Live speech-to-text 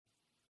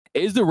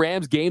Is the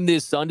Rams game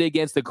this Sunday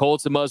against the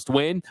Colts a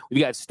must-win?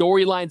 We've got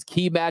storylines,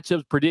 key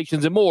matchups,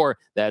 predictions, and more.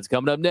 That's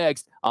coming up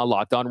next on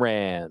Locked On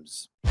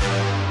Rams.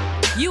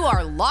 You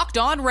are Locked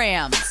On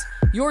Rams,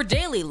 your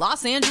daily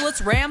Los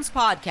Angeles Rams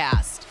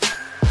podcast.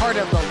 Part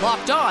of the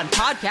Locked On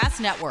Podcast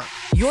Network,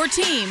 your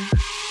team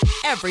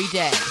every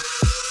day.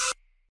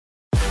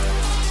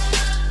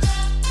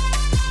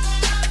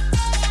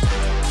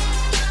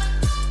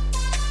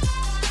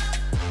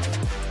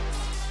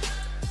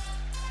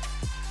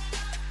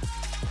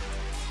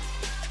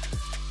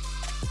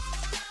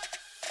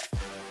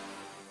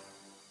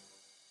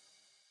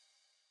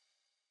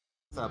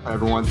 What's up,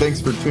 everyone? Thanks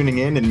for tuning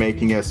in and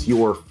making us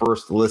your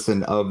first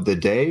listen of the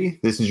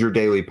day. This is your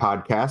daily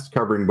podcast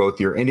covering both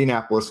your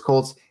Indianapolis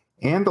Colts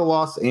and the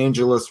Los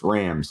Angeles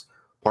Rams,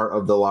 part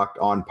of the Locked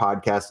On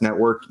Podcast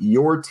Network,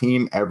 your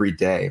team every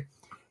day.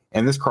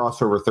 And this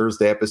crossover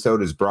Thursday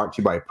episode is brought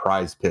to you by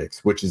Prize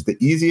Picks, which is the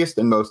easiest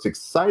and most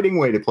exciting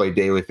way to play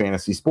daily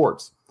fantasy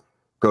sports.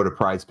 Go to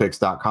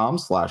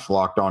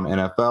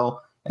prizepicks.com/LockedOnNFL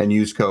and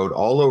use code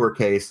all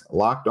lowercase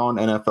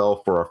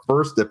LockedOnNFL for a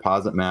first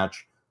deposit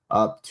match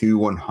up to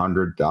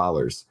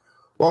 $100.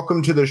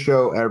 Welcome to the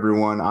show,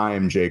 everyone. I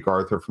am Jake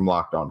Arthur from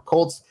Locked On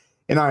Colts,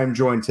 and I am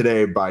joined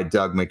today by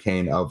Doug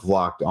McCain of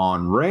Locked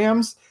On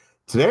Rams.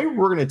 Today,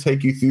 we're going to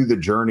take you through the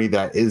journey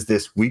that is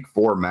this Week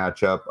 4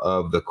 matchup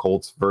of the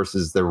Colts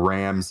versus the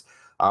Rams.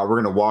 We're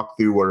going to walk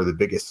through what are the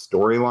biggest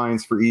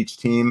storylines for each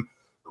team,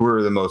 who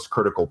are the most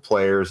critical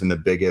players and the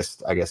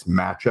biggest,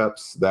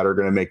 matchups that are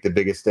going to make the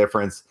biggest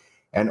difference.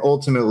 And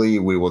ultimately,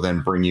 we will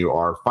then bring you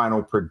our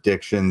final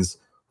predictions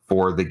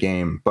for the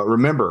game. But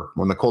remember,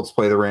 when the Colts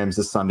play the Rams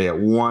this Sunday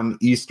at 1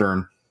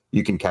 Eastern,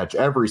 you can catch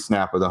every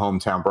snap of the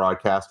hometown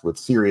broadcast with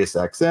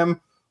SiriusXM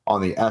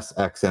on the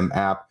SXM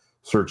app.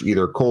 Search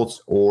either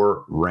Colts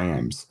or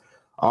Rams.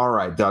 All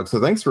right, Doug.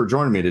 So thanks for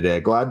joining me today.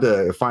 Glad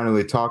to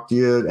finally talk to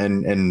you.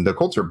 And the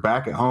Colts are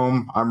back at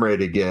home. I'm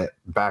ready to get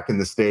back in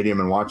the stadium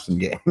and watch some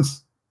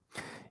games.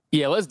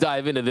 Yeah, let's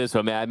dive into this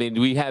one, man. I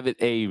mean, we have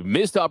a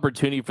missed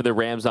opportunity for the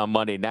Rams on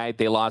Monday night.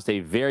 They lost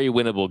a very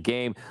winnable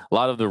game. A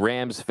lot of the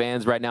Rams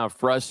fans right now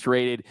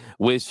frustrated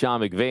with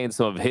Sean McVay and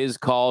some of his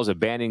calls,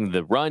 abandoning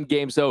the run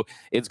game. So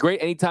it's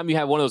great anytime you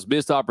have one of those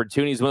missed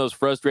opportunities, one of those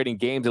frustrating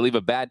games that leave a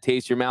bad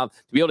taste in your mouth,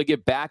 to be able to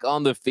get back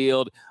on the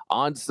field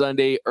on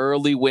Sunday,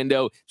 early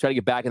window, try to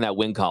get back in that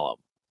win column.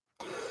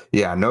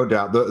 Yeah, no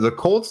doubt. The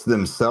Colts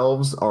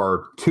themselves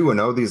are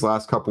 2-0 these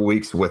last couple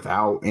weeks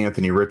without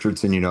Anthony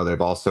Richardson. You know, they've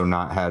also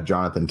not had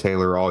Jonathan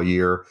Taylor all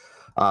year.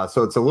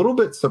 So it's a little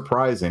bit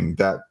surprising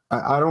that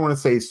I don't want to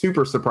say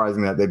super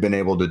surprising that they've been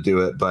able to do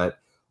it, but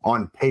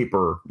on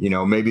paper,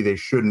 maybe they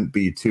shouldn't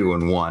be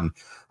 2-1.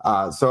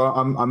 So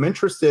I'm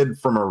interested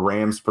from a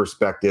Rams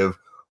perspective.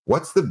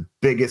 What's the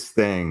biggest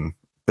thing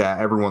that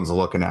everyone's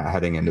looking at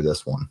heading into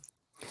this one?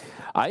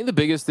 I think the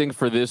biggest thing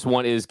for this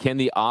one is, can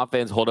the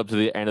offense hold up to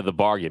the end of the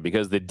bargain?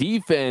 Because the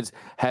defense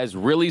has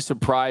really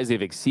surprised.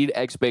 They've exceeded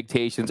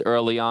expectations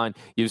early on.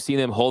 You've seen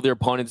them hold their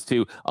opponents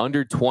to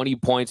under 20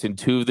 points in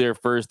 2 of their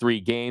first 3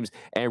 games.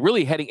 And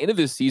really heading into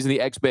this season,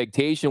 the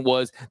expectation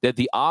was that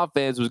the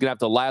offense was going to have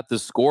to lap the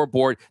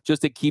scoreboard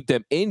just to keep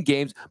them in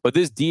games. But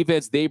this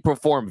defense, they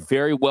perform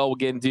very well. We'll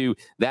get into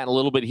that in a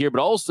little bit here.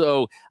 But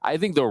also, I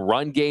think the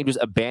run game, just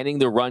abandoning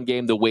the run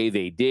game the way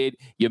they did.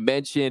 You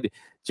mentioned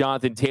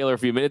Jonathan Taylor a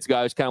few minutes ago.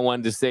 I just kind of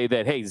wanted to say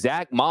that, hey,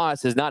 Zach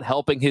Moss is not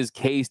helping his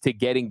case to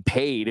getting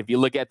paid. If you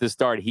look at the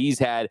start, he's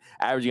had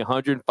averaging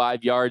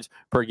 105 yards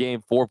per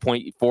game,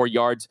 4.4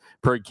 yards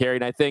per carry.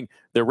 And I think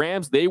the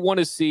Rams,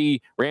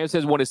 Rams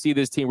fans want to see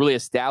this team really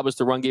establish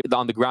the run game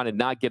on the ground and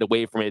not get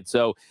away from it.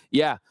 So,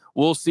 yeah,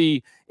 we'll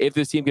see if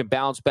this team can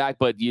bounce back.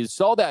 But you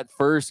saw that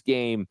first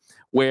game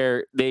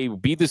where they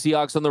beat the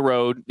Seahawks on the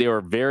road. They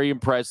were very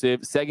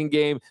impressive. Second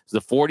game was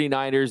the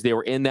 49ers. They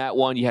were in that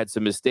one. You had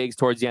some mistakes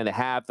towards the end of the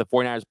half. The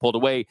 49ers pulled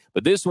away.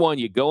 But this one,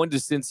 you go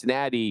into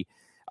Cincinnati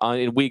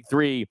in week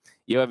 3.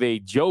 You have a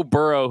Joe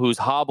Burrow who's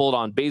hobbled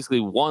on basically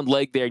one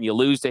leg there, and you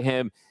lose to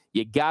him.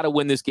 You got to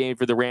win this game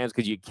for the Rams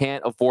because you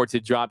can't afford to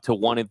drop to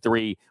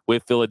 1-3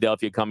 with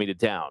Philadelphia coming to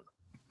town.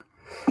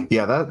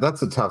 Yeah,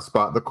 that's a tough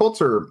spot. The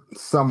Colts are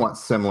somewhat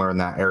similar in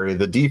that area.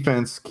 The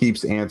defense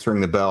keeps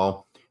answering the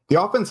bell. The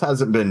offense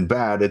hasn't been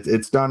bad.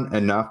 It's done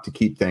enough to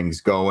keep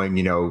things going,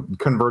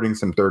 converting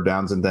some third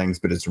downs and things,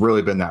 but it's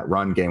really been that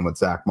run game with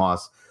Zach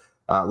Moss.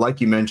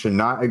 Like you mentioned,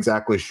 not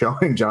exactly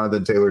showing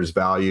Jonathan Taylor's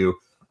value.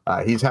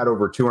 He's had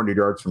over 200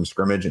 yards from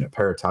scrimmage and a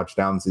pair of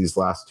touchdowns these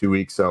last 2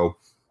 weeks. So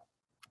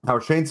how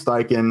Shane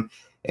Steichen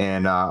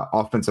and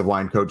offensive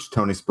line coach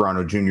Tony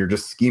Sperano Jr.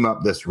 just scheme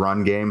up this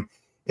run game,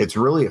 it's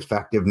really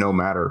effective no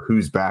matter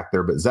who's back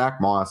there. But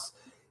Zach Moss,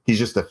 he's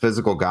just a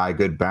physical guy,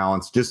 good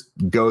balance, just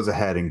goes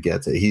ahead and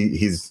gets it.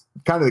 He's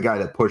kind of the guy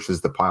that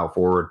pushes the pile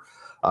forward.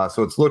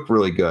 So it's looked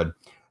really good.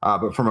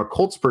 But from a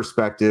Colts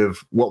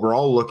perspective, what we're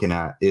all looking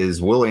at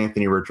is, will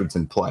Anthony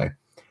Richardson play?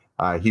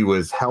 He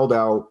was held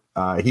out.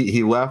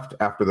 He left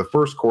after the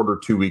first quarter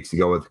 2 weeks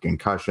ago with a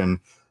concussion,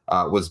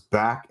 was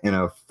back in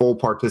a full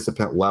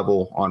participant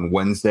level on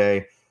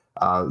Wednesday.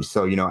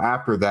 So,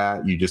 after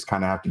that, you just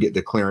kind of have to get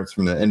the clearance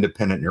from the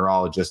independent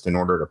neurologist in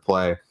order to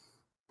play.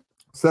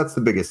 So that's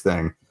the biggest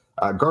thing.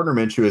 Gardner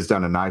Minshew has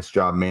done a nice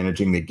job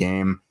managing the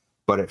game,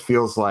 but it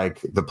feels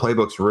like the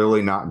playbook's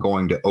really not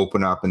going to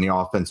open up and the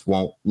offense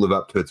won't live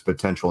up to its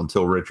potential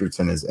until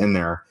Richardson is in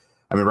there.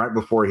 I mean, right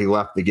before he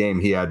left the game,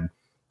 he had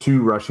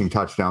 2 rushing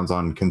touchdowns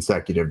on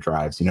consecutive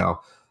drives,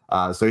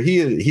 so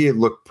he had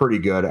looked pretty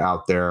good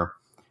out there.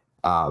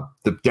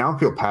 The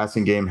downfield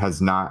passing game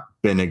has not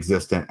been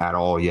existent at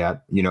all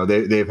yet.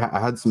 They've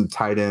had some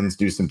tight ends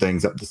do some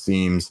things up the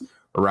seams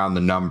around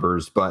the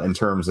numbers, but in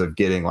terms of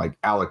getting like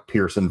Alec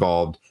Pierce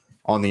involved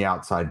on the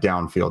outside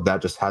downfield,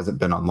 that just hasn't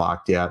been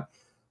unlocked yet.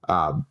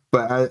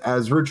 But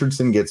as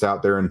Richardson gets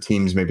out there and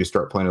teams maybe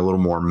start playing a little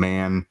more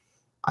man,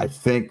 I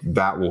think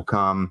that will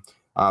come.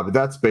 But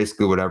that's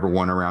basically what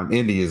everyone around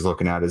Indy is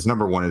looking at is,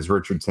 number one, is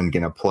Richardson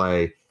going to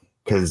play?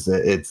 Because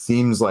it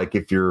seems like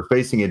if you're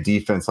facing a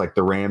defense like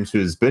the Rams,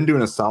 who's been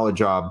doing a solid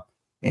job,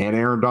 and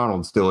Aaron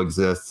Donald still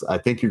exists, I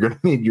think you're going to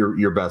need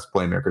your best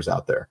playmakers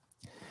out there.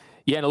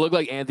 Yeah, and it looked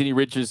like Anthony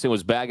Richardson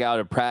was back out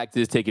of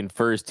practice, taking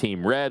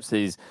first-team reps.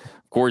 He's,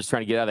 of course,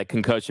 trying to get out of that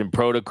concussion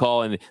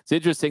protocol. And it's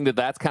interesting that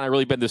that's kind of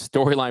really been the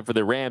storyline for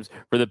the Rams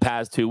for the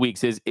past 2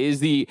 weeks is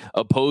the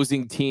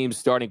opposing team's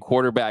starting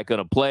quarterback going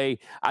to play?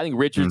 I think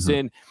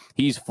Richardson,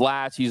 he's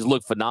flashed. He's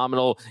looked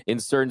phenomenal in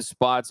certain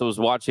spots. I was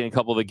watching a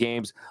couple of the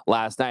games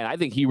last night. I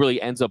think he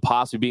really ends up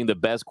possibly being the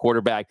best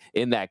quarterback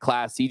in that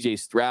class. CJ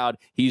Stroud,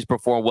 he's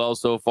performed well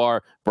so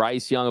far.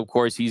 Bryce Young, of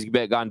course, he's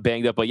gotten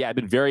banged up. But, yeah, I've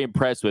been very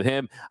impressed with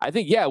him. I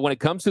think, yeah, when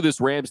it comes to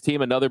this Rams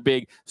team, another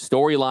big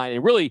storyline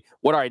and really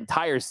what our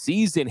entire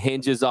season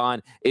hinges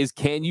on is,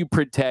 can you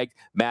protect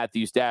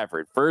Matthew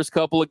Stafford? First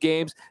couple of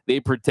games, they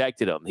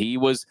protected him. He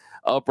was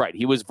upright.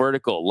 He was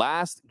vertical.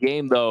 Last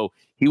game, though,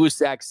 he was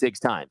sacked 6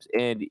 times.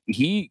 And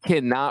he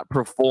cannot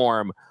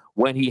perform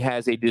when he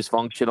has a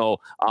dysfunctional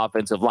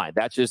offensive line.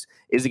 That just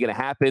isn't going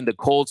to happen. The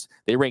Colts,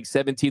 they rank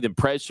 17th in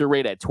pressure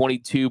rate at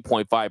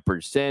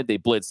 22.5%. They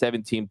blitz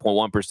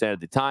 17.1% of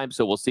the time.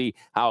 So we'll see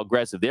how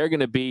aggressive they're going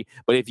to be.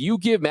 But if you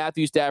give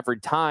Matthew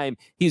Stafford time,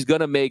 he's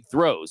going to make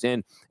throws.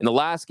 And in the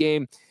last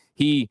game,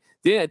 he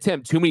didn't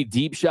attempt too many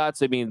deep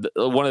shots. I mean,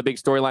 one of the big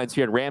storylines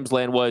here in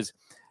Ramsland was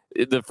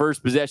the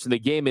first possession of the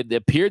game. It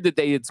appeared that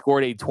they had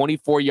scored a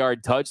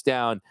 24-yard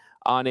touchdown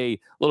on a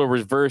little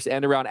reverse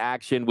end-around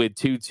action with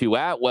Tutu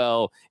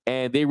Atwell,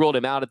 and they rolled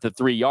him out at the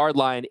 3-yard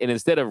line. And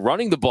instead of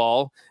running the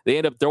ball, they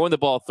end up throwing the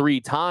ball 3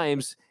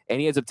 times,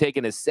 and he ends up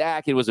taking a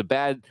sack. It was a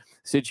bad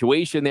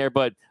situation there,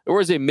 but there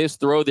was a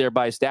missed throw there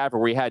by Stafford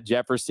where he had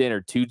Jefferson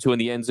or Tutu in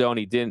the end zone.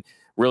 He didn't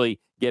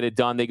really get it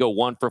done. They go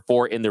 1 for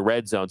 4 in the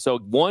red zone. So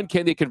 1,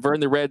 can they convert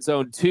in the red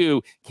zone?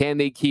 2, can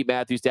they keep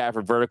Matthew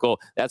Stafford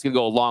vertical? That's going to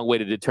go a long way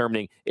to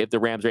determining if the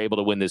Rams are able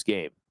to win this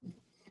game.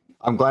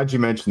 I'm glad you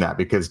mentioned that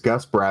because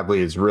Gus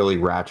Bradley has really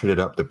ratcheted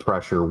up the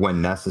pressure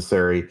when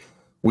necessary.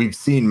 We've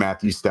seen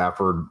Matthew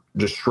Stafford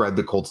just shred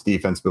the Colts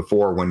defense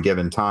before when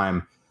given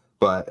time.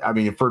 But, I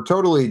mean, for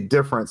totally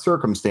different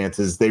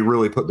circumstances, they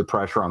really put the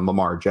pressure on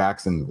Lamar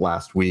Jackson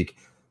last week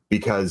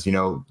because,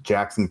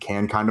 Jackson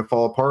can kind of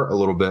fall apart a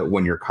little bit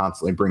when you're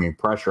constantly bringing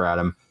pressure at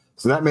him.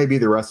 So that may be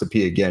the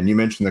recipe again. You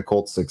mentioned the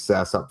Colts'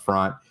 success up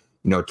front,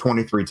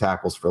 23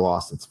 tackles for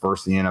loss. It's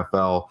first in the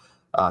NFL.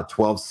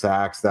 12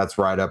 sacks, that's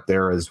right up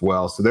there as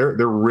well. So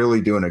they're really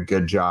doing a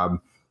good job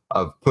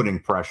of putting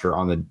pressure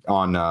on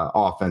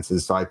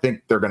offenses. So I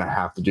think they're going to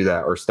have to do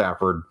that, or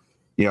Stafford,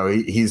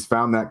 he's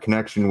found that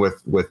connection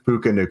with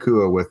Puka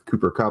Nacua with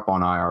Cooper Kupp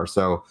on IR.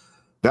 So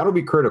that'll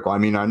be critical. I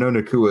mean, I know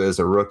Nacua is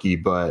a rookie,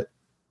 but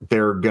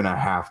they're going to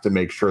have to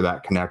make sure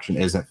that connection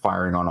isn't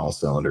firing on all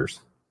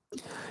cylinders.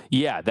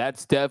 Yeah,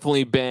 that's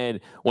definitely been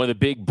one of the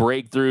big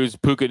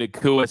breakthroughs. Puka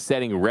Nacua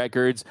setting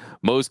records,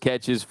 most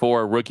catches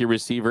for a rookie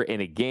receiver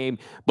in a game,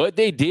 but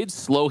they did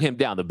slow him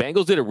down. The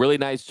Bengals did a really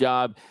nice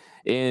job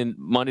in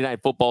Monday Night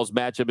Football's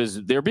matchup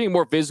is they're being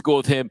more physical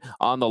with him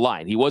on the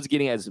line. He wasn't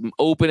getting as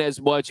open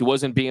as much. He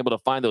wasn't being able to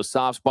find those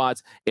soft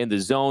spots in the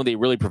zone. They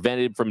really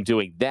prevented him from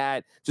doing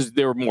that. Just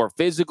they were more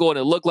physical, and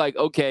it looked like,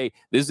 okay,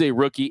 this is a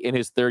rookie in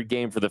his 3rd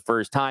game for the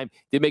first time.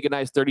 Did make a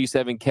nice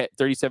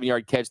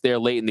 37-yard catch there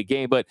late in the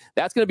game, but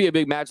that's going to be a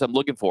big match I'm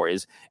looking for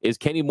is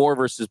Kenny Moore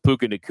versus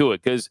Puka Nacua,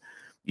 because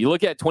you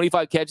look at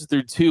 25 catches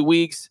through 2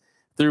 weeks,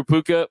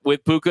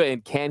 with Puka,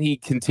 and can he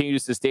continue to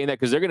sustain that?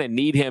 Because they're going to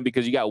need him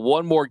because you got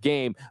one more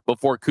game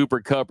before Cooper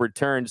Kupp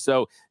returns.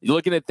 So you're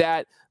looking at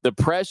that. The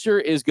pressure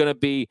is going to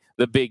be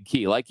the big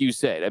key. Like you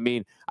said, I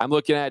mean, I'm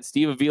looking at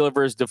Steve Avila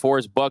versus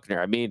DeForest Buckner.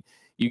 I mean,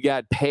 you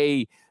got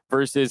Pay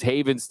versus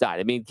Havenstein.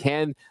 I mean,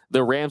 can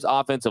the Rams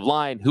offensive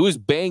line, who is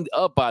banged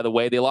up, by the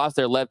way, they lost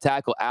their left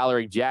tackle,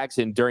 Alaric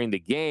Jackson, during the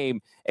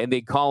game, and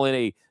they call in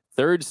a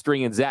 3rd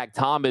string in Zach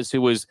Thomas,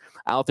 who was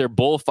out there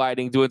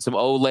bullfighting, doing some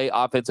Olay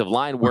offensive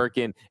line work,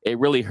 and it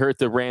really hurt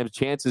the Rams'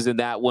 chances in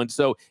that one.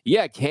 So,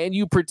 yeah, can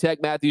you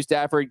protect Matthew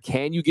Stafford?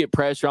 Can you get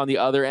pressure on the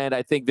other end?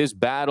 I think this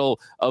battle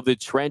of the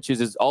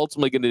trenches is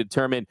ultimately going to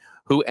determine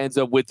who ends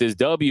up with this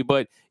W.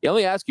 But let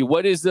me ask you,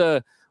 what is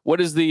the what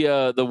is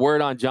the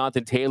word on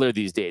Jonathan Taylor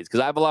these days? Because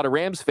I have a lot of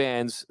Rams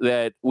fans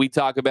that we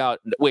talk about.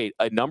 Wait,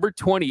 a number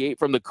 28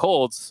 from the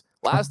Colts.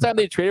 Last time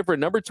they traded for a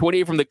number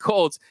 28 from the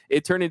Colts,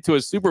 it turned into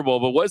a Super Bowl.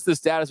 But what's the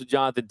status of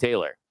Jonathan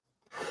Taylor?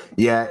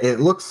 Yeah, it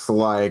looks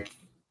like,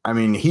 I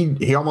mean,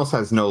 he almost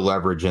has no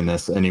leverage in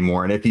this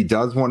anymore. And if he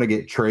does want to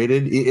get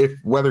traded,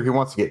 whether he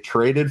wants to get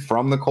traded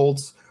from the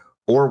Colts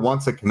or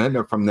wants a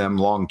commitment from them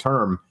long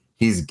term,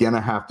 he's going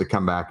to have to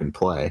come back and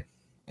play.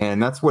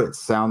 And that's what it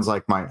sounds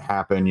like might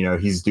happen.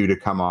 He's due to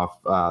come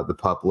off the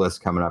PUP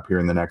list coming up here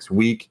in the next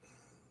week.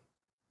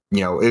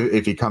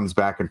 If he comes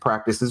back and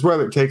practices,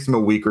 whether it takes him a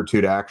week or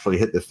two to actually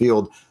hit the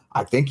field,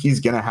 I think he's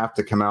going to have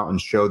to come out and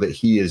show that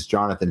he is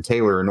Jonathan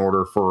Taylor in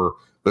order for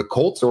the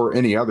Colts or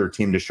any other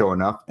team to show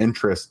enough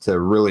interest to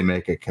really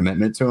make a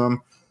commitment to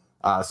him.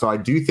 So I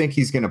do think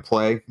he's going to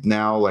play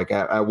now. Like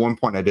at one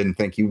point, I didn't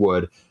think he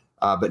would.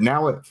 But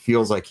now it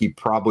feels like he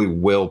probably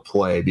will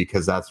play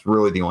because that's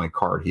really the only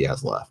card he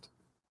has left.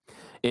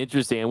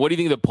 Interesting. And what do you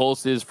think the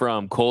pulse is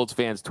from Colts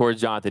fans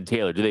towards Jonathan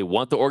Taylor? Do they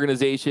want the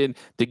organization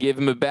to give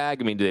him a bag?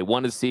 I mean, do they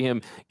want to see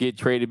him get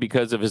traded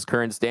because of his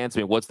current stance? I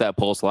mean, what's that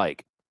pulse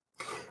like?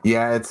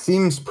 Yeah, it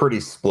seems pretty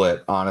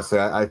split, honestly.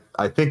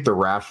 I think the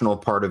rational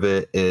part of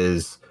it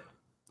is,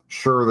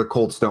 sure, the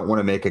Colts don't want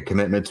to make a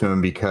commitment to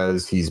him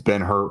because he's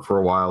been hurt for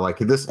a while. Like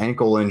this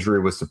ankle injury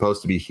was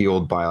supposed to be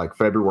healed by like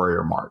February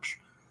or March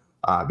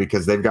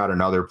because they've got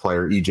another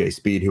player, EJ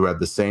Speed, who had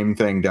the same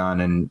thing done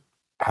and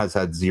has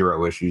had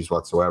zero issues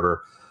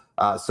whatsoever.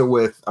 So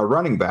with a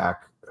running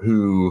back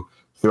who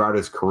throughout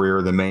his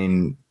career, the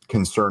main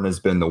concern has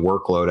been the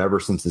workload ever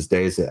since his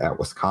days at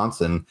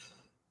Wisconsin,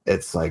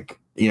 it's like,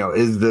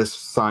 is this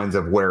signs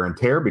of wear and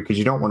tear? Because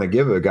you don't want to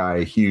give a guy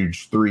a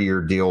huge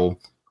 3-year deal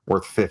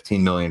worth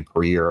 $15 million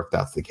per year if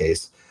that's the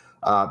case.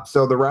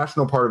 So the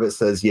rational part of it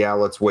says, yeah,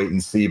 let's wait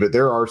and see. But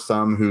there are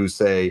some who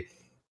say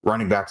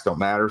running backs don't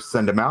matter,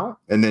 send them out.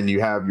 And then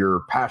you have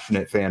your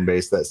passionate fan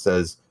base that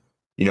says,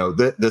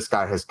 this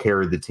guy has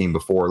carried the team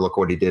before. Look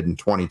what he did in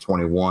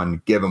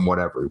 2021. Give him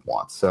whatever he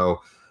wants.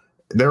 So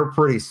they're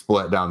pretty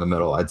split down the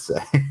middle, I'd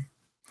say.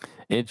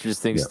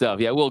 Interesting stuff.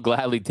 Yeah, we'll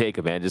gladly take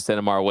him, man. Just send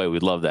him our way.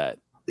 We'd love that.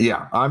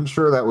 Yeah, I'm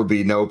sure that would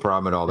be no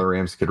problem at all. The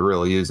Rams could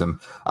really use him.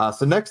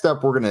 So next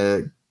up, we're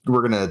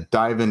gonna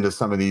dive into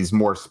some of these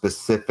more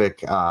specific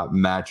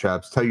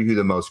matchups. Tell you who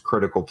the most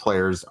critical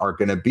players are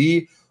going to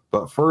be.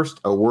 But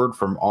first, a word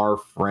from our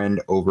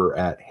friend over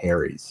at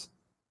Harry's.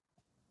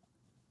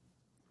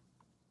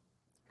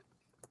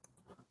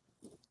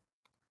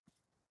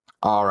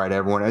 All right,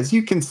 everyone. As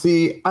you can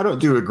see, I don't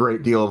do a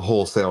great deal of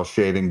wholesale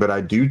shaving, but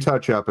I do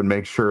touch up and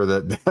make sure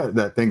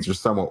that things are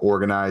somewhat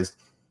organized.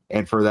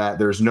 And for that,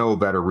 there's no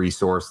better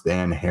resource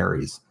than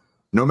Harry's.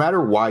 No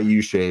matter why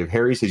you shave,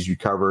 Harry's has you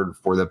covered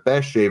for the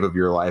best shave of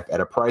your life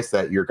at a price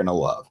that you're going to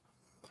love.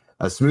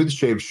 A smooth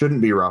shave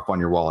shouldn't be rough on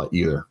your wallet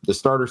either. The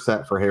starter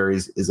set for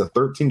Harry's is a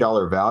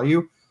 $13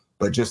 value,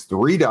 but just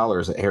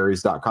 $3 at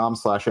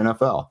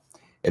harrys.com/NFL.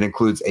 It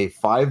includes a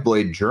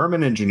 5-blade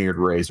German-engineered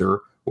razor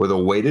with a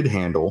weighted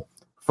handle,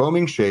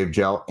 foaming shave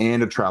gel,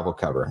 and a travel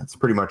cover. That's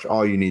pretty much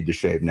all you need to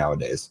shave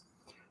nowadays.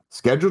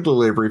 Scheduled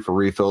delivery for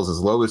refills as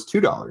low as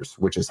 $2,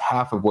 which is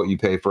half of what you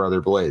pay for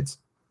other blades.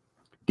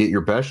 Get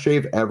your best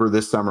shave ever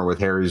this summer with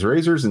Harry's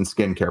razors and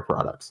skincare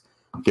products.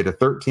 Get a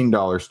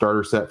 $13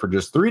 starter set for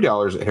just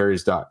 $3 at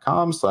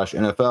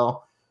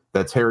harrys.com/NFL.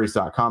 That's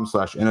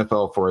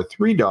harrys.com/NFL for a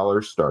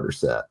 $3 starter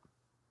set.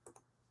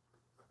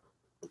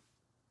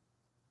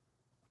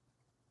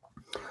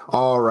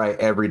 All right,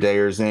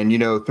 everydayers.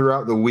 And,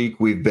 throughout the week,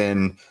 we've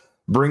been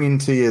bringing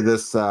to you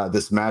this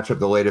matchup,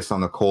 the latest on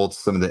the Colts,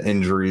 some of the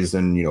injuries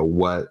and,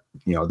 what,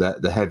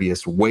 the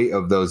heaviest weight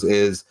of those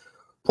is.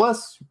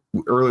 Plus,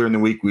 earlier in the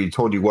week, we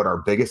told you what our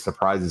biggest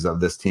surprises of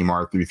this team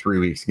are through 3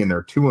 weeks. Again,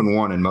 they're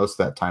 2-1, and most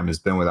of that time has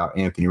been without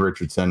Anthony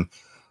Richardson.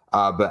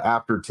 But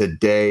after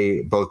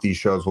today, both these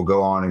shows will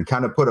go on and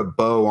kind of put a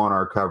bow on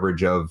our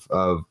coverage of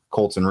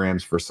Colts and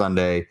Rams for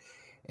Sunday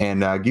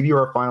and give you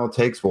our final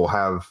takes. We'll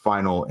have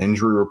final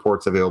injury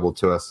reports available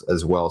to us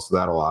as well. So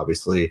that'll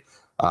obviously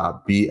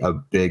be a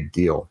big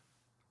deal.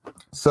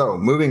 So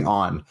moving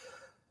on,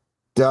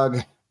 Doug,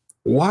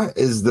 what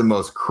is the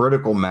most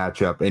critical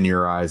matchup in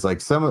your eyes?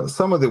 Like some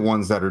of the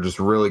ones that are just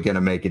really going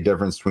to make a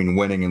difference between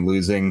winning and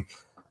losing.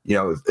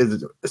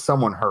 Is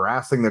someone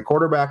harassing the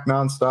quarterback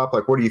nonstop?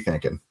 Like, what are you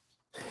thinking?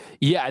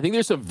 Yeah, I think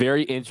there's some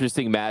very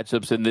interesting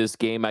matchups in this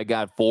game. I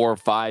got 4 or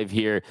 5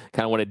 here,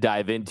 kind of want to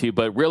dive into.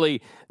 But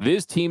really,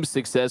 this team's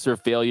success or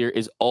failure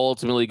is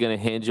ultimately going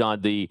to hinge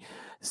on the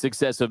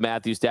success of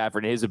Matthew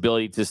Stafford and his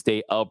ability to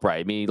stay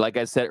upright. I mean, like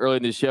I said earlier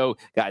in the show,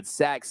 got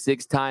sacked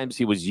 6 times.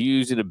 He was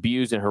used and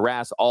abused and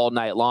harassed all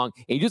night long.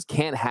 And you just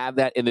can't have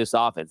that in this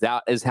offense.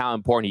 That is how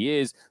important he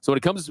is. So when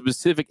it comes to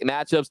specific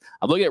matchups,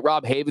 I'm looking at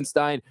Rob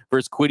Havenstein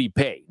versus Kwity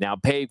Paye. Now,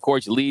 Paye, of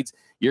course, leads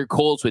your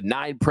Colts with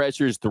 9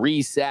 pressures,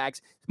 3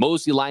 sacks,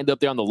 mostly lined up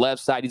there on the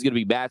left side. He's going to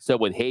be matched up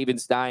with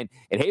Havenstein.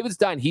 And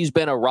Havenstein, he's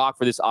been a rock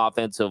for this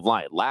offensive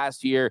line.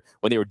 Last year,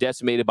 when they were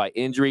decimated by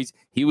injuries,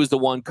 he was the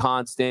one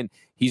constant.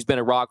 He's been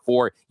a rock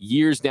for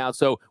years now.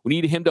 So we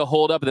need him to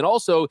hold up. And then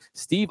also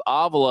Steve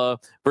Avila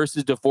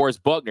versus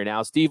DeForest Buckner.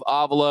 Now, Steve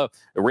Avila,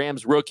 a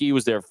Rams rookie,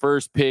 was their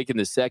first pick in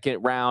the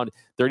second round,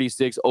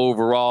 36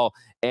 overall.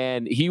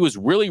 And he was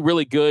really,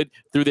 really good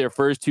through their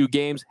first two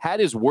games, had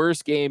his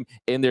worst game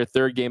in their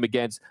third game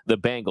against the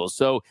Bengals.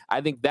 So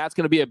I think that's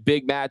going to be a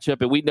big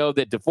matchup. And we know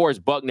that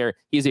DeForest Buckner,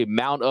 he's a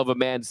mount of a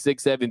man,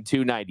 6'7",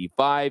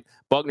 295.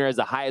 Buckner has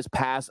the highest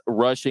pass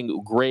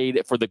rushing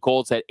grade for the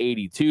Colts at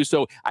 82.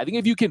 So I think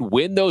if you can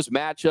win those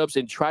matchups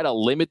and try to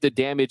limit the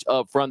damage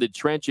up front, the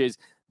trenches,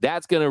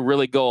 that's going to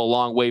really go a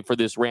long way for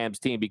this Rams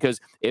team,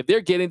 because if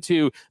they're getting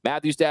to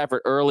Matthew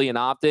Stafford early and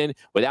often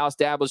without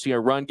establishing a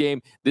run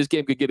game, this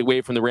game could get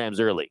away from the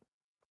Rams early.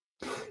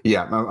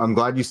 Yeah, I'm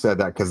glad you said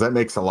that, because that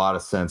makes a lot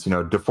of sense.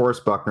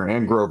 DeForest Buckner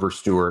and Grover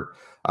Stewart,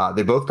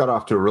 they both got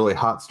off to a really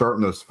hot start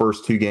in those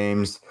first two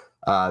games.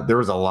 There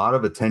was a lot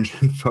of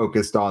attention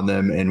focused on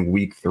them in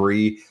week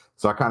 3.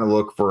 So I kind of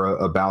look for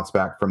a bounce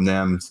back from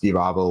them. Steve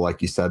Avila,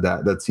 like you said,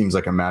 that seems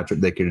like a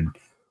matchup they could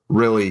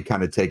really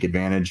kind of take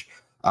advantage.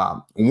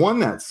 One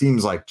that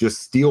seems like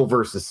just steal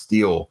versus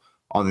steal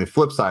on the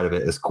flip side of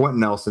it is Quentin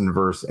Nelson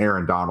versus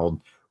Aaron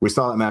Donald. We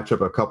saw that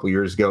matchup a couple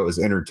years ago. It was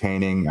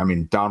entertaining. I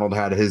mean, Donald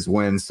had his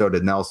wins, so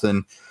did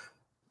Nelson.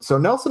 So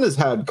Nelson has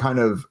had kind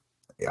of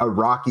a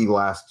rocky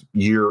last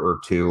year or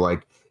two.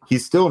 Like,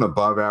 he's still an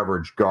above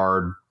average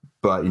guard,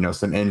 but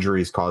some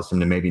injuries caused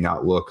him to maybe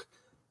not look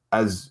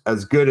as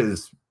good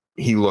as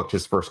he looked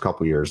his first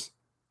couple years.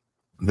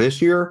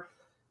 This year,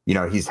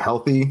 he's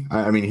healthy.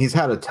 I mean, he's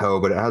had a toe,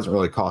 but it hasn't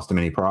really caused him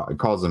any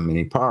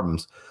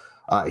problems.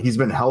 He's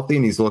been healthy,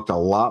 and he's looked a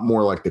lot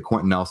more like the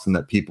Quentin Nelson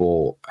that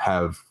people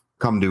have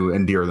come to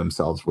endear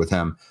themselves with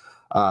him.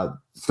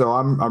 So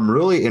I'm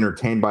really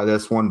entertained by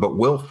this one. But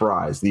Will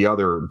Fries, the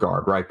other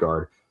guard, right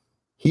guard,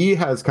 he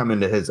has come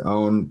into his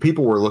own.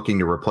 People were looking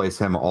to replace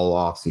him all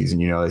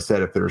offseason. They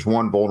said if there's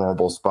one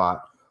vulnerable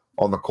spot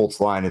on the Colts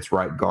line, it's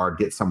right guard.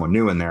 Get someone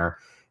new in there.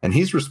 And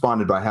he's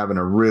responded by having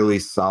a really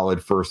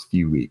solid first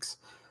few weeks.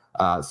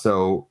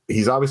 So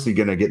he's obviously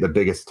going to get the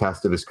biggest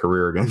test of his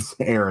career against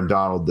Aaron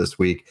Donald this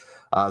week.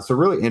 So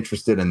really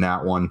interested in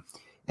that one.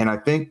 And I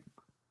think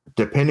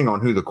depending on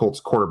who the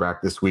Colts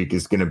quarterback this week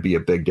is going to be a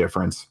big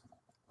difference,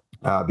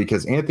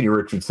 because Anthony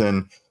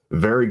Richardson,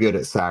 very good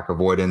at sack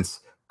avoidance.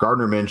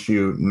 Gardner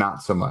Minshew,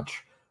 not so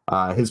much.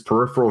 His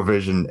peripheral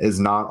vision is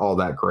not all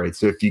that great.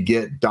 So if you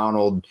get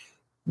Donald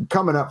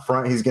coming up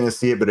front, he's going to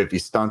see it. But if he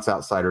stunts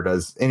outside or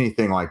does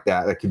anything like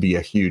that, that could be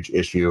a huge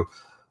issue.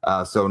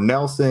 So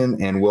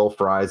Nelson and Will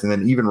Fries, and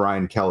then even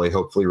Ryan Kelly,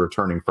 hopefully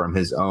returning from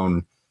his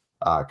own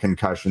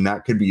concussion,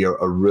 that could be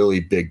a really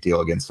big deal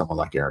against someone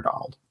like Aaron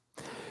Donald.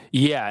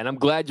 Yeah, and I'm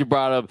glad you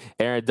brought up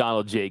Aaron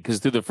Donald, Jake, because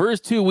through the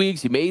first 2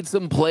 weeks, he made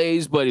some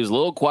plays, but he was a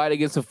little quiet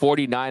against the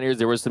 49ers.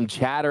 There was some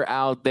chatter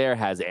out there.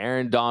 Has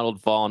Aaron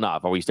Donald fallen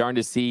off? Are we starting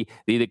to see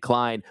the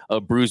decline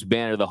of Bruce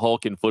Banner, the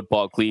Hulk in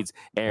football cleats,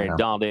 Aaron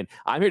Donald? And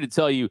I'm here to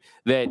tell you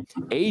that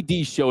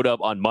AD showed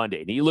up on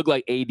Monday, and he looked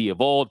like AD of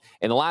old.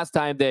 And the last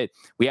time that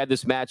we had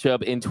this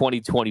matchup in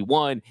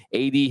 2021,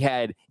 AD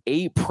had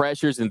 8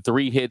 pressures and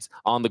 3 hits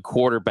on the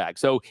quarterback.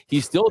 So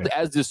he's still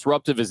as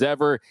disruptive as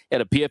ever. He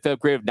had a PFF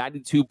grade of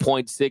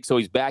 92.6, so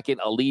he's back in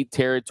elite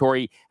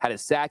territory. Had a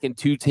sack and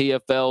 2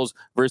 TFLs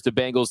versus the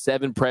Bengals,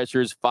 7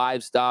 pressures,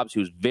 5 stops. He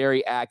was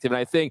very active. And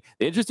I think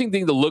the interesting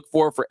thing to look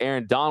for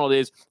Aaron Donald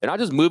is they're not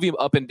just moving him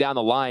up and down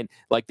the line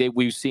like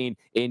we've seen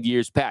in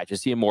years past. You're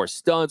seeing more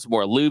stunts,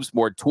 more loops,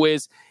 more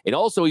twists. And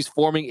also he's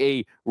forming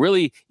a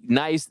really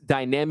nice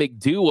dynamic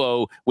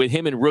duo with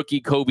him and rookie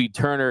Kobe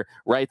Turner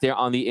right there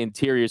on the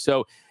interior.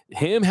 So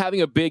him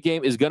having a big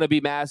game is going to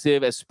be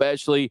massive,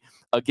 especially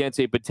against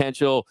a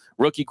potential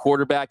rookie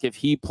quarterback if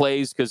he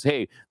plays. Because,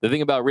 hey, the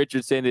thing about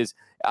Richardson is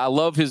I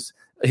love his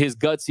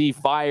gutsy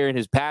fire and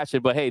his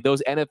passion, but hey,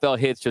 those NFL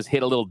hits just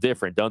hit a little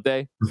different, don't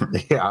they?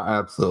 Yeah,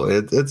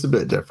 absolutely. It's a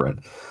bit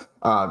different.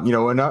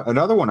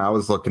 Another one I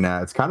was looking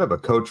at, it's kind of a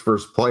coach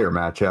versus player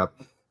matchup.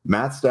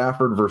 Matt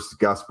Stafford versus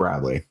Gus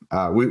Bradley.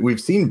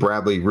 We've seen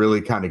Bradley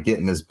really kind of get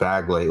in his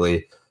bag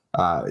lately.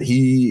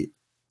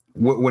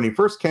 When he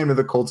first came to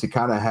the Colts, he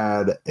kind of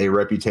had a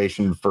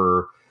reputation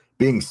for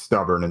being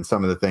stubborn in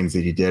some of the things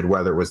that he did,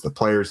 whether it was the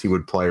players he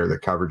would play or the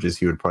coverages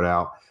he would put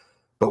out.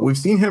 But we've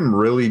seen him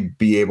really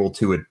be able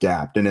to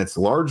adapt, and it's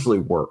largely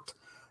worked.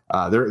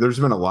 There's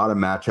been a lot of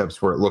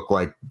matchups where it looked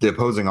like the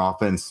opposing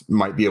offense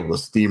might be able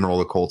to steamroll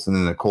the Colts, and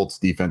then the Colts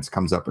defense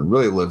comes up and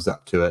really lives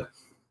up to it.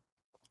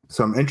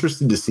 So I'm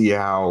interested to see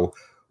how,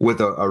 with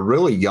a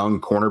really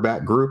young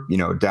cornerback group,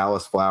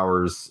 Dallas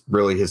Flowers,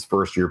 really his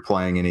first year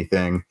playing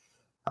anything.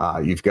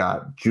 You've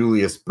got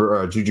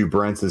Juju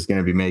Brents is going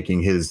to be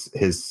making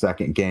his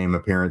second game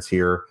appearance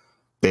here.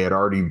 They had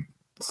already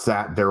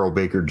sat Darrell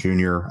Baker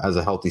Jr. as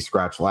a healthy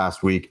scratch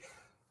last week.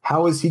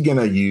 How is he going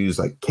to use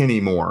like Kenny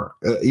Moore,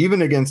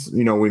 even against,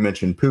 we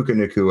mentioned Puka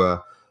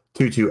Nacua,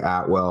 Tutu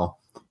Atwell?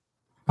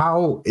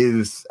 how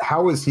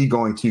is he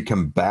going to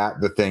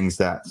combat the things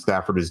that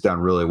Stafford has done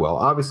really well?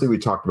 Obviously, we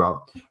talked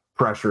about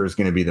pressure is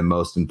going to be the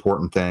most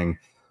important thing,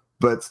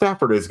 but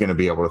Stafford is going to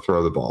be able to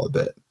throw the ball a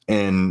bit.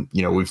 And,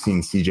 we've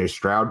seen CJ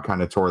Stroud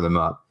kind of tore them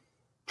up.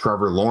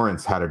 Trevor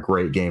Lawrence had a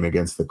great game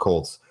against the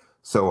Colts.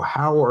 So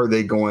how are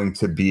they going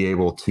to be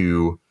able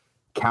to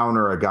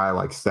counter a guy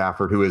like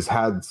Stafford, who has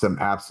had some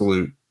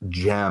absolute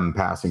gem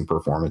passing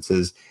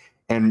performances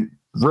and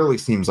really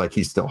seems like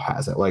he still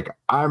has it? Like,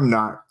 I'm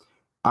not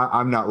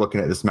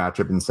looking at this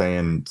matchup and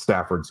saying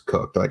Stafford's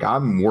cooked. Like,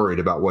 I'm worried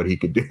about what he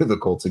could do to the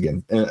Colts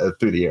again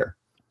through the air.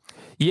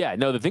 Yeah,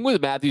 no, the thing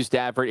with Matthew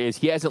Stafford is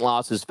he hasn't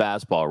lost his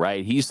fastball,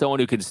 right? He's someone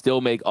who can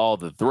still make all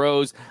the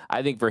throws.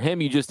 I think for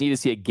him, you just need to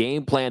see a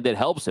game plan that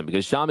helps him,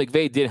 because Sean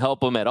McVay didn't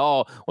help him at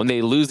all when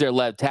they lose their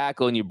left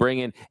tackle and you bring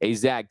in a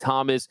Zach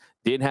Thomas.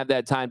 Didn't have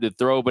that time to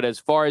throw. But as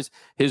far as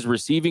his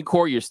receiving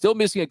core, you're still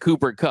missing a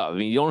Cooper Kupp. I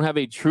mean, you don't have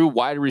a true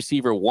wide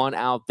receiver one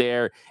out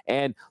there.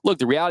 And look,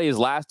 the reality is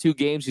last 2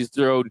 games, he's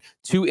thrown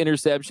 2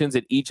 interceptions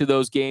in each of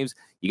those games.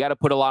 You got to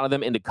put a lot of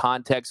them into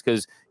context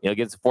because,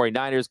 against the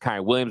 49ers,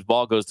 Kyren Williams'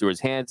 ball goes through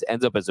his hands,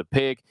 ends up as a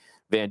pick.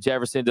 Van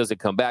Jefferson doesn't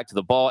come back to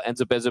the ball,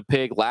 ends up as a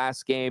pick.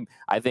 Last game,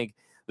 I think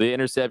the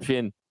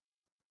interception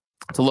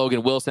to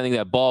Logan Wilson, I think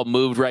that ball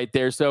moved right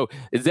there. So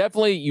it's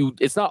definitely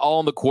it's not all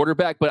on the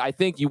quarterback, but I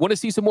think you want to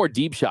see some more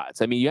deep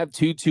shots. I mean, you have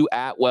Tutu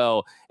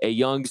Atwell, a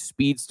young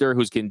speedster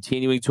who's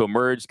continuing to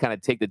emerge, kind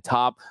of take the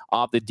top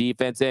off the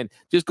defense, and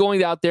just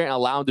going out there and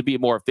allow him to be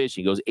more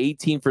efficient. He goes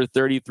 18 for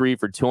 33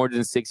 for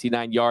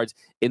 269 yards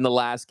in the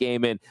last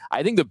game. And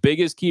I think the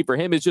biggest key for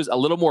him is just a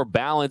little more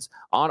balance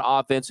on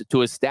offense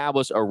to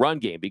establish a run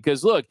game,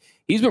 because look,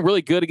 he's been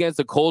really good against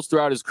the Colts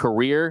throughout his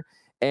career.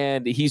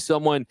 And he's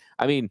someone,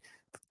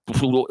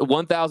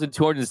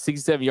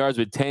 1,267 yards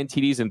with 10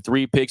 TDs and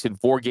 3 picks in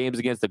 4 games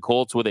against the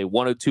Colts with a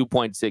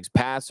 102.6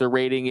 passer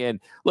rating.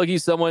 And look,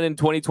 he's someone in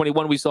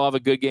 2021 we saw have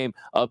a good game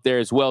up there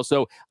as well.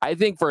 So I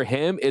think for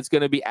him, it's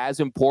going to be as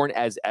important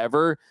as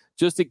ever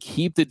just to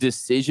keep the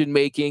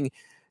decision-making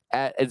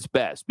at its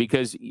best,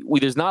 because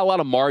there's not a lot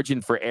of margin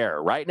for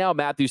error. Right now,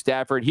 Matthew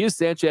Stafford, he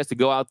essentially has to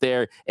go out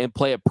there and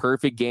play a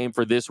perfect game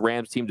for this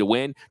Rams team to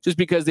win, just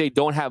because they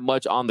don't have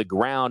much on the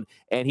ground,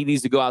 and he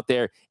needs to go out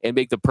there and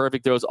make the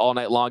perfect throws all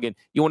night long. And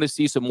you want to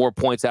see some more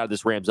points out of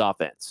this Rams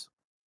offense.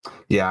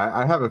 Yeah,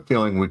 I have a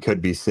feeling we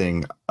could be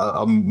seeing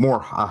a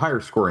higher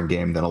scoring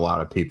game than a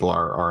lot of people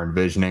are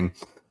envisioning.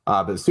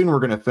 But soon we're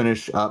going to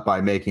finish up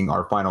by making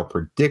our final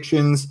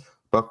predictions.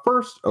 But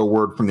first, a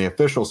word from the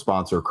official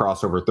sponsor,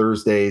 Crossover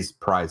Thursdays,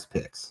 Prize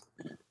Picks.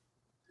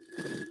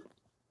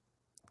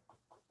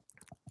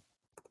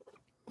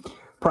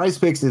 Prize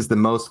Picks is the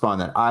most fun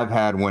that I've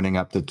had, winning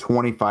up to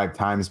 25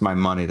 times my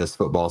money this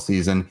football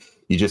season.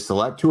 You just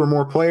select 2 or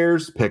more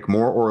players, pick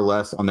more or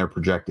less on their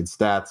projected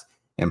stats,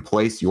 and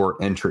place your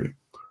entry.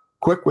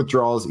 Quick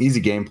withdrawals, easy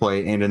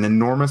gameplay, and an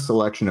enormous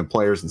selection of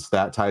players and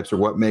stat types are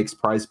what makes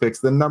Prize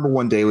Picks the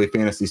 #1 daily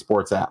fantasy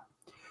sports app.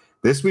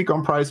 This week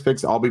on Prize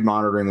Picks, I'll be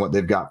monitoring what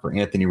they've got for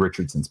Anthony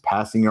Richardson's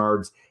passing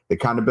yards. They've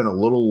kind of been a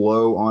little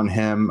low on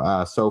him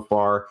so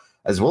far,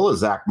 as well as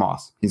Zach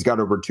Moss. He's got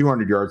over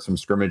 200 yards from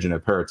scrimmage and a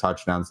pair of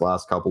touchdowns the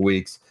last couple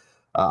weeks.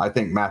 I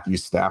think Matthew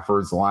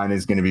Stafford's line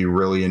is going to be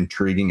really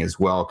intriguing as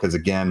well, because,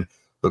 again,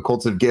 the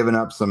Colts have given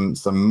up some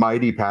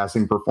mighty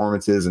passing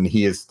performances, and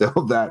he is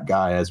still that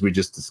guy, as we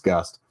just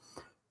discussed.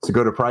 So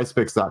go to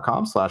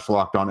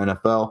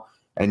prizepicks.com/LockedOnNFL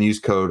and use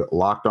code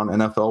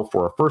LockedOnNFL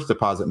for a first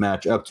deposit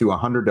match up to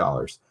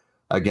 $100.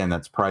 Again,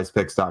 that's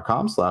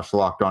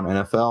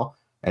prizepicks.com/LockedOnNFL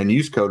and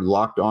use code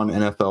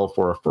LockedOnNFL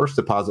for a first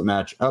deposit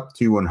match up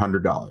to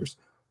 $100.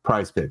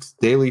 Prize Picks,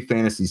 daily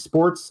fantasy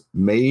sports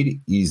made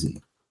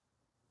easy.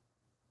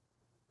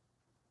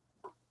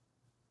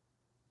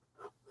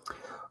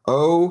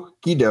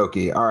 Okie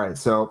dokie. All right,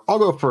 so I'll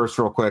go first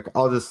real quick.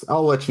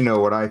 I'll let you know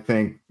what I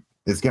think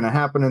is going to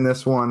happen in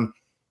this one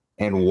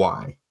and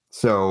why.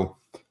 So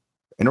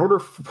in order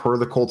for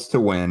the Colts to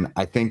win,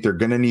 I think they're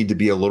going to need to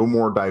be a little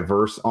more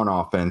diverse on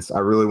offense. I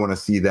really want to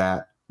see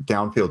that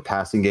downfield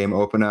passing game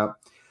open up.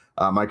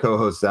 My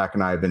co-host Zach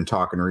and I have been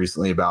talking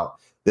recently about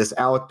this.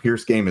 Alec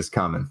Pierce game is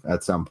coming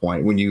at some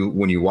point. When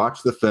you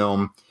watch the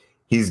film,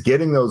 he's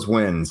getting those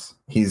wins.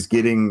 He's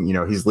getting,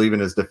 he's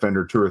leaving his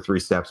defender 2 or 3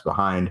 steps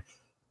behind.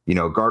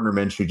 Gardner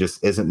Minshew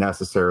just isn't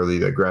necessarily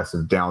the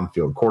aggressive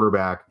downfield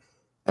quarterback.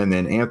 And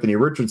then Anthony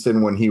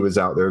Richardson, when he was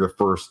out there the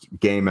first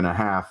game and a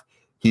half,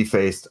 he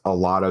faced a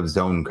lot of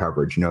zone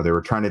coverage. They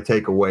were trying to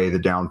take away the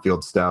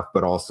downfield stuff,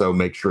 but also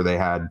make sure they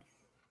had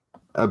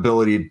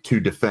ability to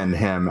defend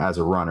him as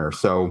a runner.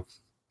 So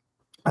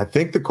I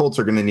think the Colts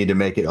are going to need to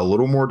make it a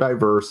little more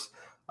diverse.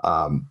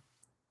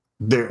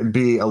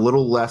 Be a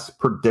little less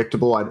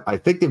predictable. I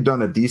think they've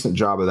done a decent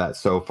job of that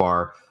so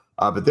far.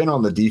 But then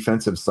on the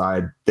defensive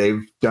side,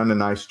 they've done a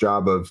nice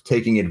job of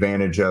taking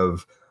advantage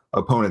of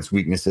opponents'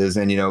 weaknesses.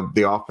 And,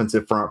 the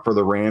offensive front for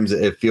the Rams,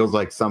 it feels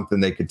like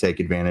something they could take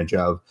advantage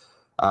of.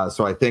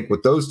 So I think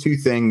with those 2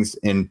 things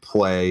in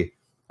play,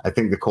 I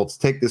think the Colts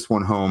take this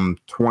one home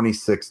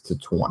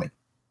 26-20.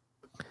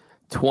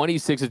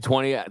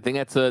 26-20. I think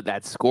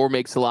that score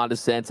makes a lot of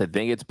sense. I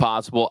think it's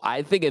possible.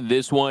 I think in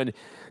this one,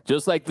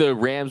 just like the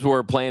Rams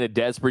were playing a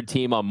desperate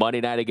team on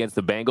Monday night against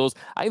the Bengals,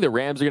 I think the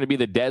Rams are going to be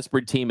the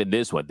desperate team in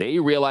this one. They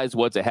realize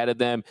what's ahead of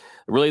them.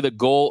 Really, the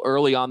goal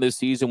early on this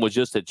season was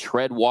just to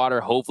tread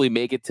water, hopefully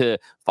make it to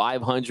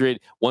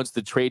 500 once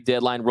the trade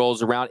deadline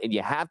rolls around. And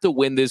you have to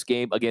win this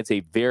game against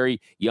a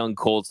very young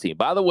Colts team.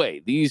 By the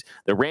way, the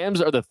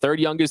Rams are the third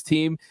youngest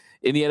team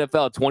in the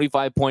NFL at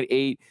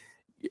 25.8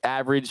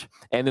 average,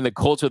 and then the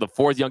Colts are the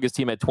fourth youngest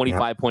team at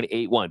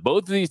 25.81.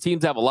 Both of these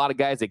teams have a lot of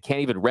guys that can't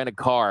even rent a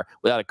car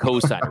without a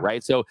co-signer,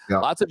 right? So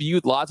lots of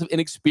youth, lots of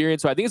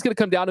inexperience. So I think it's going to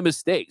come down to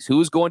mistakes.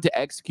 Who's going to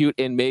execute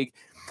and make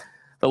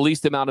the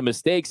least amount of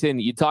mistakes?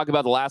 And you talk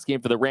about the last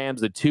game for the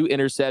Rams, the 2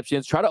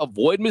 interceptions. Try to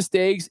avoid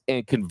mistakes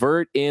and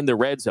convert in the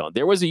red zone.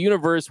 There was a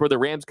universe where the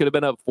Rams could have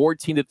been up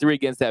 14-3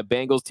 against that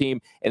Bengals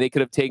team, and they could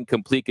have taken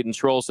complete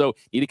control. So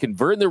you need to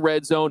convert in the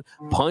red zone,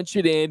 punch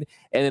it in,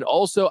 and then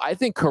also I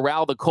think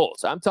corral the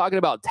Colts. I'm talking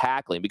about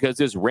tackling, because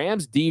this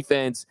Rams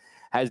defense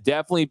has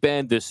definitely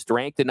been the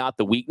strength and not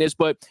the weakness,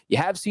 but you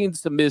have seen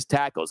some missed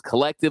tackles.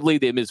 Collectively,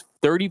 they missed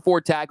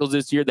 34 tackles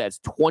this year. That's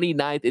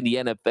 29th in the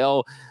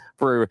NFL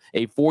for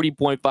a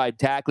 40.5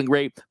 tackling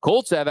rate.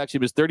 Colts have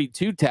actually missed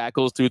 32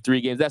 tackles through 3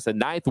 games. That's the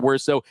 9th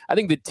worst. So I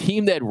think the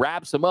team that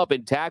wraps them up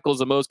and tackles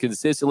the most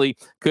consistently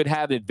could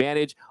have an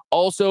advantage.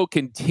 Also,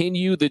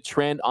 continue the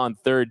trend on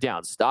third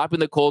down. Stopping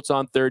the Colts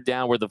on third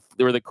down, where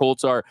the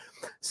Colts are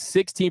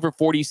 16 for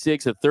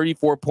 46, a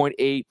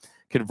 34.8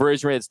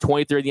 conversion rate. It's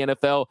 23rd in the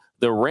NFL.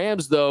 The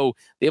Rams, though,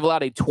 they've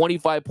allowed a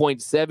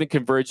 25.7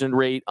 conversion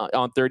rate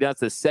on third down.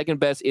 That's the second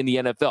best in the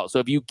NFL. So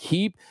if you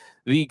keep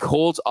the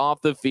Colts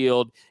off the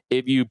field,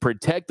 if you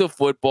protect the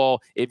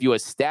football, if you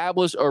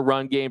establish a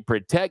run game,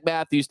 protect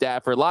Matthew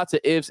Stafford, lots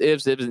of ifs,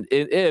 and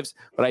ifs.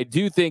 But I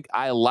do think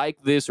I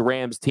like this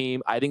Rams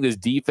team. I think this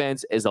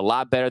defense is a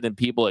lot better than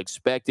people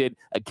expected.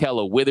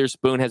 Akella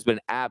Witherspoon has been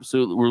an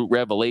absolute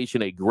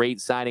revelation, a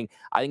great signing.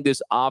 I think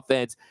this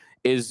offense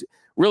is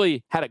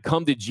really had a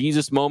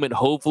come-to-Jesus moment,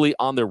 hopefully,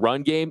 on the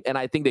run game. And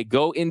I think they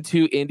go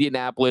into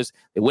Indianapolis.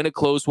 They win a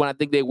close one. I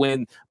think they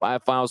win by a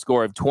final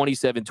score of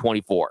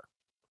 27-24.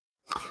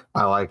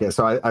 I like it.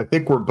 So I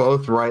think we're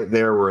both right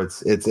there where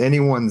it's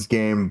anyone's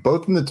game,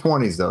 both in the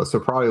 20s, though. So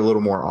probably a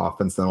little more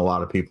offense than a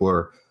lot of people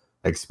are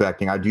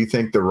expecting. I do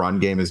think the run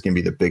game is going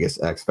to be the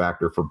biggest X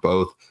factor for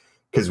both,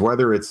 because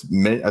whether it's,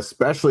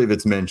 especially if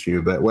it's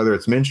Minshew, but whether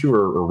it's Minshew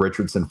or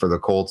Richardson for the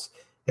Colts,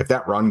 if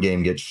that run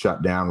game gets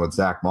shut down with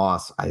Zach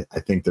Moss, I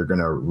think they're going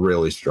to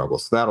really struggle.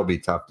 So that'll be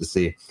tough to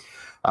see.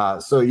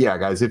 So yeah,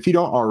 guys, if you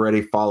don't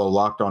already, follow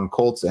Locked On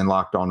Colts and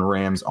Locked On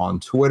Rams on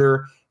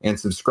Twitter, and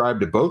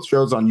subscribe to both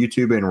shows on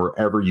YouTube and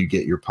wherever you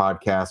get your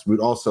podcasts. We'd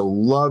also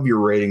love your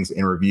ratings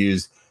and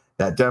reviews.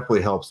 That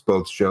definitely helps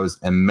both shows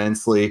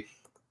immensely.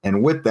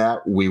 And with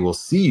that, we will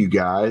see you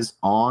guys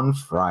on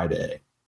Friday.